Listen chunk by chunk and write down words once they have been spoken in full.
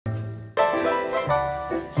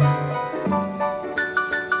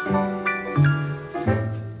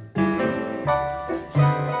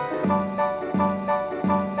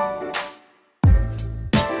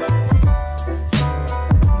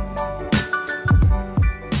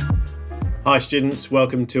Hi students,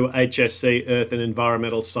 welcome to HSC Earth and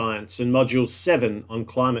Environmental Science and Module 7 on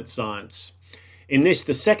Climate Science. In this,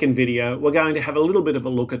 the second video, we're going to have a little bit of a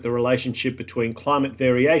look at the relationship between climate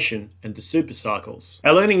variation and the supercycles.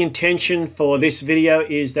 Our learning intention for this video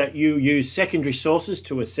is that you use secondary sources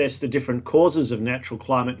to assess the different causes of natural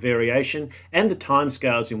climate variation and the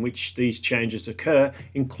timescales in which these changes occur,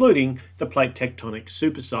 including the plate tectonic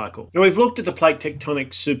supercycle. Now, we've looked at the plate tectonic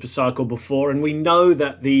supercycle before, and we know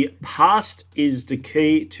that the past is the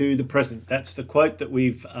key to the present. That's the quote that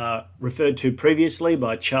we've referred to previously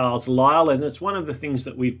by Charles Lyell, and it's one of the things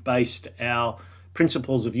that we've based our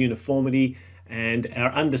principles of uniformity and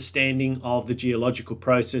our understanding of the geological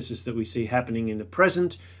processes that we see happening in the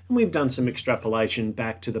present. And we've done some extrapolation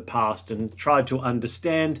back to the past and tried to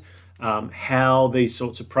understand how these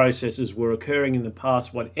sorts of processes were occurring in the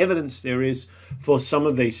past, what evidence there is for some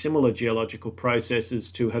of these similar geological processes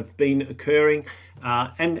to have been occurring,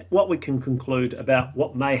 and what we can conclude about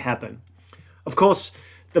what may happen. Of course,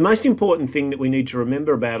 the most important thing that we need to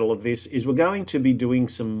remember about all of this is we're going to be doing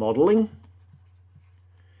some modelling,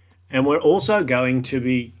 and we're also going to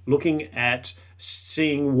be looking at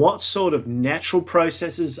seeing what sort of natural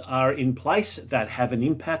processes are in place that have an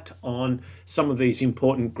impact on some of these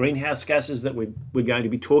important greenhouse gases that we're going to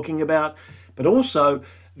be talking about, but also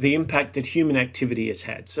the impact that human activity has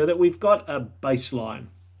had, so that we've got a baseline.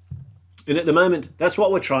 And at the moment, that's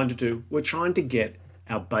what we're trying to do. We're trying to get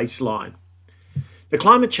our baseline. The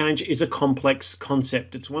climate change is a complex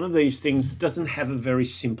concept. It's one of these things that doesn't have a very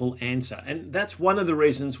simple answer. And that's one of the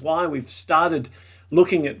reasons why we've started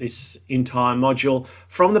looking at this entire module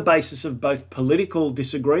from the basis of both political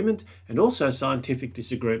disagreement and also scientific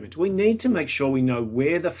disagreement. We need to make sure we know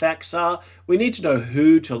where the facts are. We need to know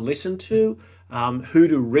who to listen to, who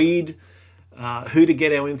to read, who to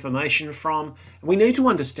get our information from. We need to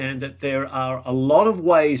understand that there are a lot of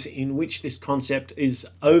ways in which this concept is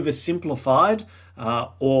oversimplified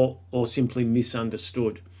or simply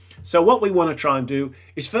misunderstood. So what we want to try and do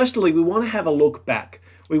is, firstly, we want to have a look back.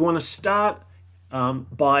 We want to start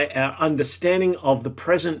by our understanding of the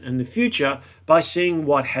present and the future by seeing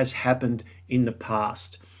what has happened in the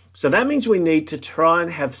past. So that means we need to try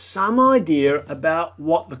and have some idea about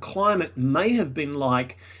what the climate may have been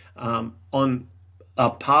like on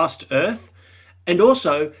past Earth, and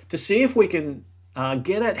also to see if we can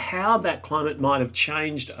get at how that climate might have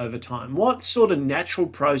changed over time. What sort of natural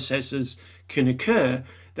processes can occur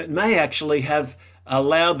that may actually have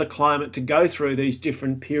allowed the climate to go through these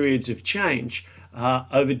different periods of change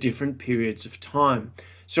over different periods of time.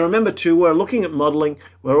 So remember too, we're looking at modelling,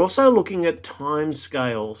 we're also looking at time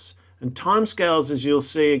scales. And time scales, as you'll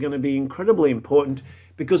see, are going to be incredibly important,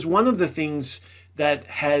 because one of the things that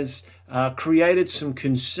has created some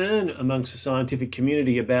concern amongst the scientific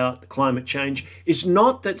community about climate change is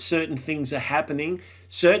not that certain things are happening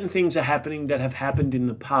that have happened in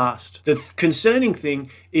the past. The concerning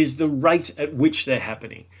thing is the rate at which they're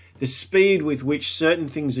happening, the speed with which certain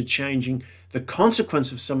things are changing, the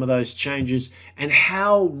consequence of some of those changes, and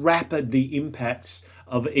how rapid the impacts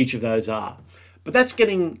of each of those are. But that's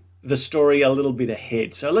getting the story a little bit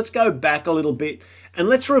ahead. So let's go back a little bit and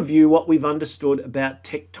let's review what we've understood about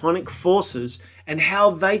tectonic forces and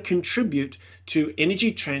how they contribute to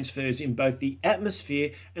energy transfers in both the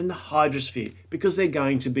atmosphere and the hydrosphere, because they're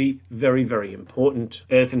going to be very, very important.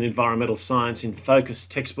 Earth and Environmental Science in Focus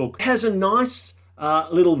textbook has a nice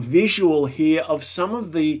little visual here of some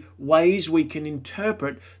of the ways we can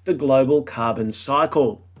interpret the global carbon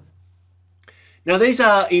cycle. Now, these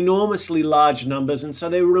are enormously large numbers, and so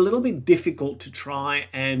they were a little bit difficult to try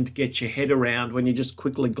and get your head around when you just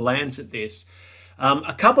quickly glance at this.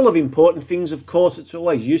 A couple of important things, of course. It's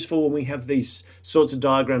always useful when we have these sorts of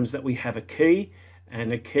diagrams that we have a key,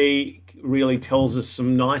 and a key really tells us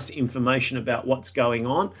some nice information about what's going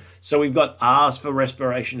on. So we've got R's for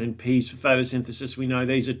respiration and P's for photosynthesis. We know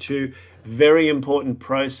these are two very important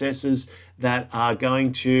processes that are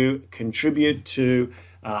going to contribute to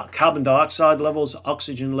carbon dioxide levels,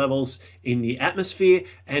 oxygen levels in the atmosphere,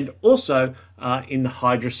 and also in the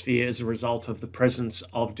hydrosphere as a result of the presence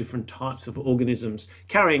of different types of organisms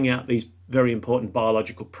carrying out these very important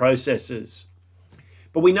biological processes.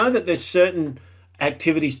 But we know that there's certain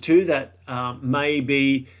activities too that may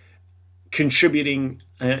be contributing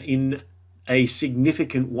in a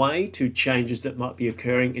significant way to changes that might be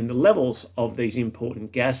occurring in the levels of these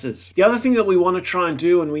important gases. The other thing that we want to try and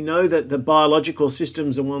do, and we know that the biological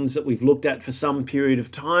systems are ones that we've looked at for some period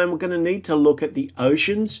of time, we're going to need to look at the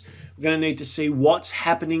oceans. We're going to need to see what's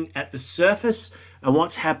happening at the surface and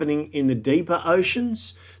what's happening in the deeper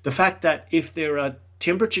oceans. The fact that if there are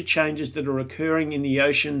temperature changes that are occurring in the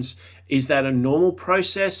oceans, is that a normal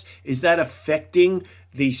process? Is that affecting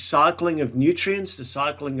the cycling of nutrients, the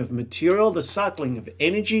cycling of material, the cycling of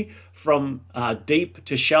energy from deep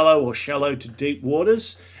to shallow or shallow to deep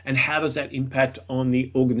waters? And how does that impact on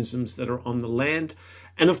the organisms that are on the land?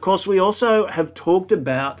 And of course, we also have talked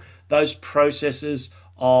about those processes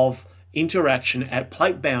of interaction at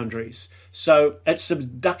plate boundaries. So at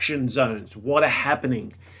subduction zones, what are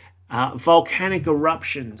happening? Volcanic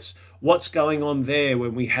eruptions, what's going on there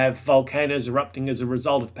when we have volcanoes erupting as a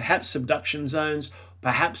result of perhaps subduction zones,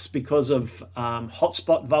 perhaps because of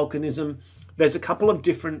hotspot volcanism. There's a couple of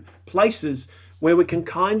different places where we can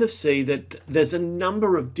kind of see that there's a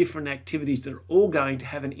number of different activities that are all going to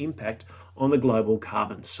have an impact on the global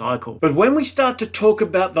carbon cycle. But when we start to talk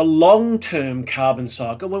about the long-term carbon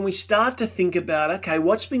cycle, when we start to think about, okay,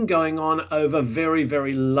 what's been going on over very,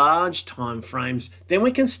 very large time frames, then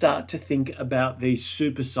we can start to think about these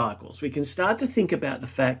supercycles. We can start to think about the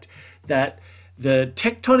fact that the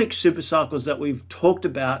tectonic supercycles that we've talked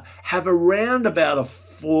about have around about a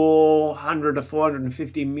 400 to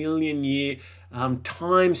 450 million year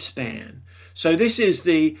time span. So this is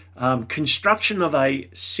the construction of a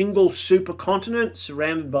single supercontinent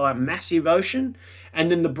surrounded by a massive ocean, and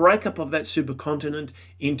then the breakup of that supercontinent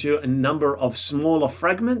into a number of smaller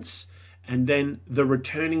fragments, and then the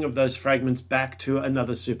returning of those fragments back to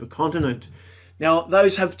another supercontinent. Now,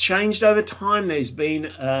 those have changed over time. There's been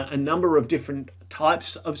a number of different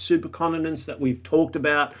types of supercontinents that we've talked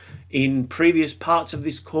about in previous parts of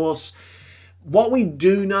this course. What we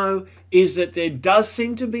do know is that there does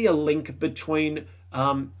seem to be a link between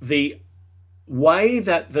the way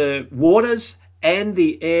that the waters and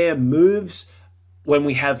the air moves when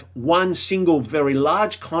we have one single very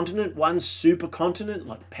large continent, one supercontinent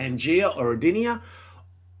like Pangaea or Rodinia,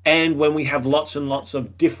 and when we have lots and lots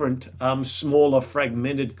of different smaller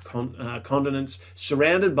fragmented continents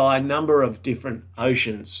surrounded by a number of different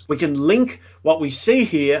oceans. We can link what we see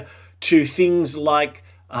here to things like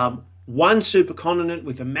one supercontinent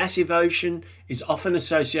with a massive ocean is often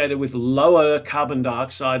associated with lower carbon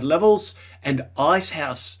dioxide levels and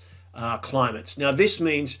icehouse climates. Now, this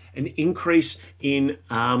means an increase in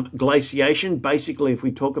glaciation. Basically, if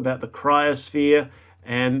we talk about the cryosphere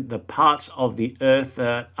and the parts of the Earth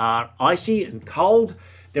that are icy and cold,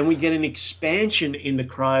 then we get an expansion in the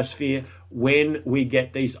cryosphere when we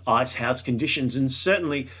get these icehouse conditions. And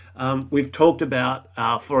certainly, we've talked about,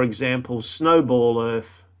 for example, snowball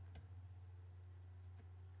Earth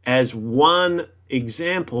as one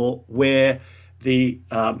example where the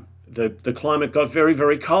climate got very,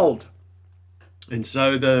 very cold. And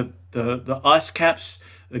so the ice caps,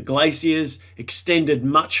 the glaciers extended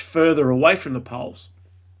much further away from the poles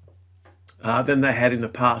than they had in the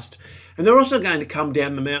past. And they're also going to come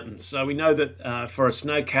down the mountains. So we know that for a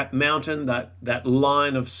snow-capped mountain, that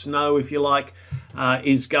line of snow, if you like,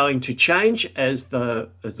 is going to change as the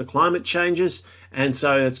climate changes. And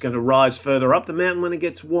so it's going to rise further up the mountain when it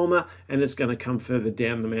gets warmer, and it's going to come further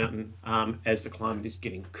down the mountain as the climate is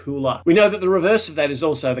getting cooler. We know that the reverse of that is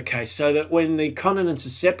also the case, so that when the continents are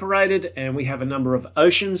separated and we have a number of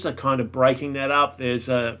oceans, they're kind of breaking that up. There's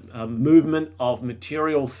a movement of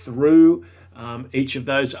material through each of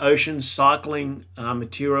those oceans, cycling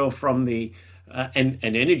material from the and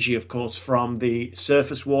energy, of course, from the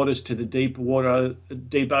surface waters to the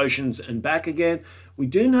deep oceans and back again. We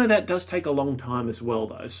do know that does take a long time as well,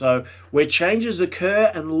 though. So where changes occur,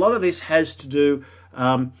 and a lot of this has to do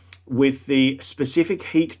with the specific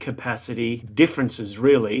heat capacity differences,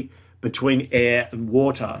 really, between air and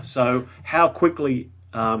water. So how quickly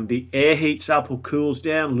the air heats up or cools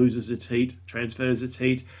down, loses its heat, transfers its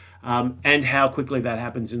heat, and how quickly that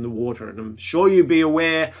happens in the water. And I'm sure you'd be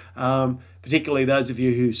aware, particularly those of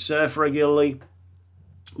you who surf regularly,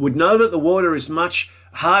 would know that the water is much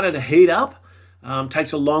harder to heat up,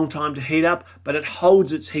 takes a long time to heat up, but it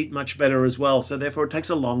holds its heat much better as well. So therefore it takes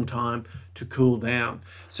a long time to cool down.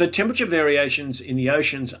 So temperature variations in the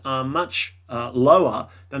oceans are much lower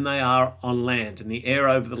than they are on land, and the air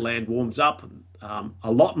over the land warms up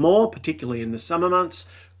a lot more, particularly in the summer months,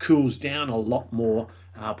 cools down a lot more,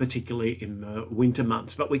 particularly in the winter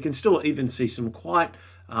months. But we can still even see some quite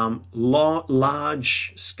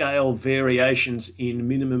large scale variations in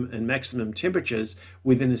minimum and maximum temperatures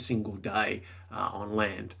within a single day on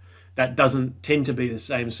land. That doesn't tend to be the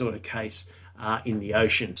same sort of case in the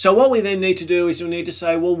ocean. So what we then need to do is we need to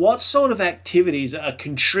say, well, what sort of activities are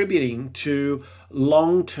contributing to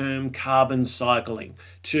long-term carbon cycling,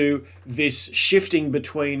 to this shifting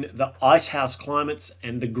between the icehouse climates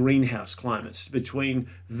and the greenhouse climates, between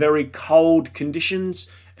very cold conditions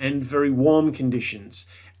and very warm conditions,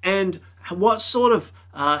 and what sort of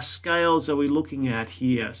scales are we looking at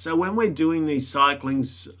here? So when we're doing these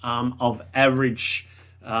cyclings of average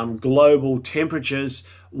global temperatures,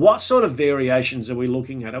 what sort of variations are we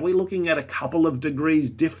looking at? Are we looking at a couple of degrees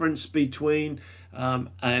difference between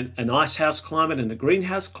an icehouse climate and a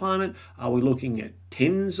greenhouse climate? Are we looking at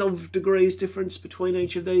tens of degrees difference between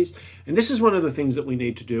each of these? And this is one of the things that we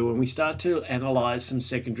need to do when we start to analyze some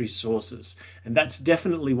secondary sources. And that's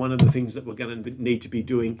definitely one of the things that we're going to need to be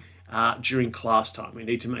doing during class time. We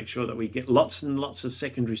need to make sure that we get lots and lots of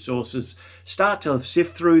secondary sources, start to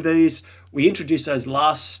sift through these. We introduced those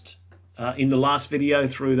in the last video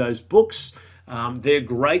through those books. They're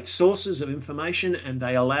great sources of information, and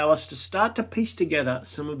they allow us to start to piece together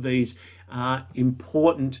some of these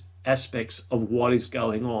important aspects of what is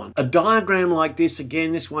going on. A diagram like this,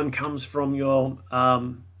 again, this one comes from your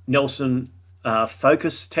Nelson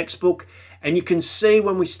Focus textbook, and you can see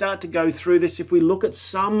when we start to go through this, if we look at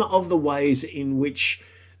some of the ways in which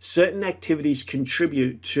certain activities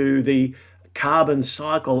contribute to the carbon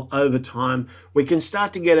cycle over time, we can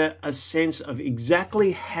start to get a sense of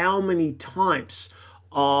exactly how many types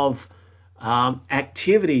of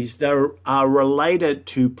activities that are related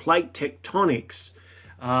to plate tectonics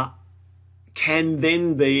can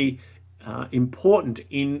then be important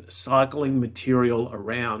in cycling material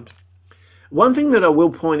around. One thing that I will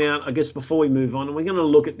point out, I guess, before we move on, and we're going to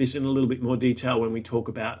look at this in a little bit more detail when we talk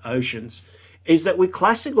about oceans, is that we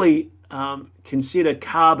classically consider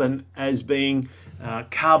carbon as being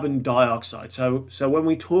carbon dioxide. So when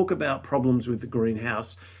we talk about problems with the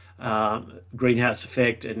greenhouse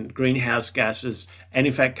effect and greenhouse gases, and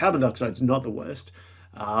in fact carbon dioxide is not the worst,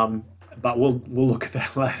 but we'll look at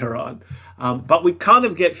that later on. But we kind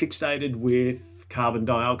of get fixated with carbon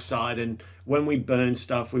dioxide, and when we burn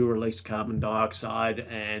stuff we release carbon dioxide,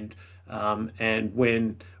 and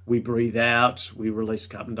when we breathe out we release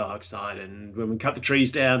carbon dioxide, and when we cut the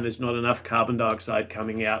trees down there's not enough carbon dioxide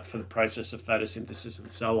coming out for the process of photosynthesis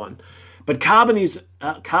and so on. But carbon is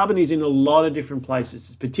in a lot of different places.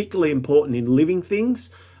 It's particularly important in living things.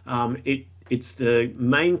 It's the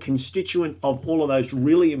main constituent of all of those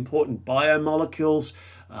really important biomolecules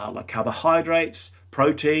like carbohydrates,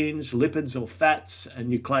 proteins, lipids or fats, and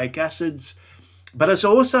nucleic acids. But it's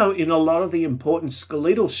also in a lot of the important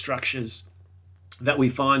skeletal structures that we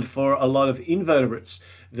find for a lot of invertebrates,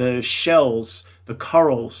 the shells, the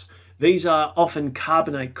corals. These are often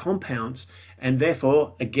carbonate compounds, and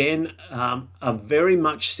therefore, again, are very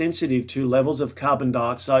much sensitive to levels of carbon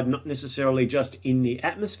dioxide, not necessarily just in the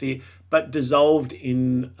atmosphere, but dissolved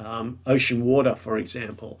in ocean water, for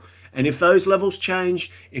example. And if those levels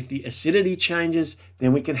change, if the acidity changes,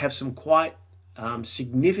 then we can have some quite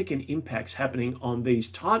significant impacts happening on these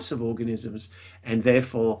types of organisms, and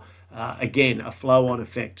therefore, again, a flow-on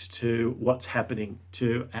effect to what's happening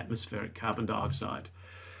to atmospheric carbon dioxide.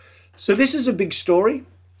 So this is a big story,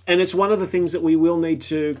 and it's one of the things that we will need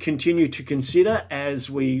to continue to consider as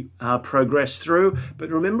we progress through. But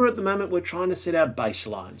remember, at the moment, we're trying to set our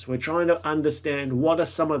baselines. We're trying to understand what are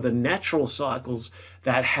some of the natural cycles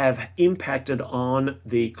that have impacted on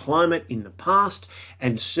the climate in the past,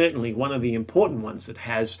 and certainly one of the important ones that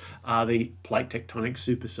has are the plate tectonic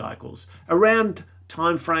supercycles around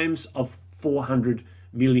timeframes of 400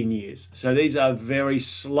 million years. So these are very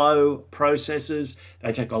slow processes.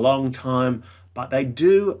 They take a long time, but they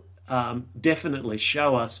do definitely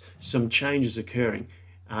show us some changes occurring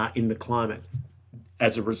in the climate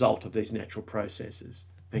as a result of these natural processes.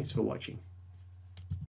 Thanks for watching.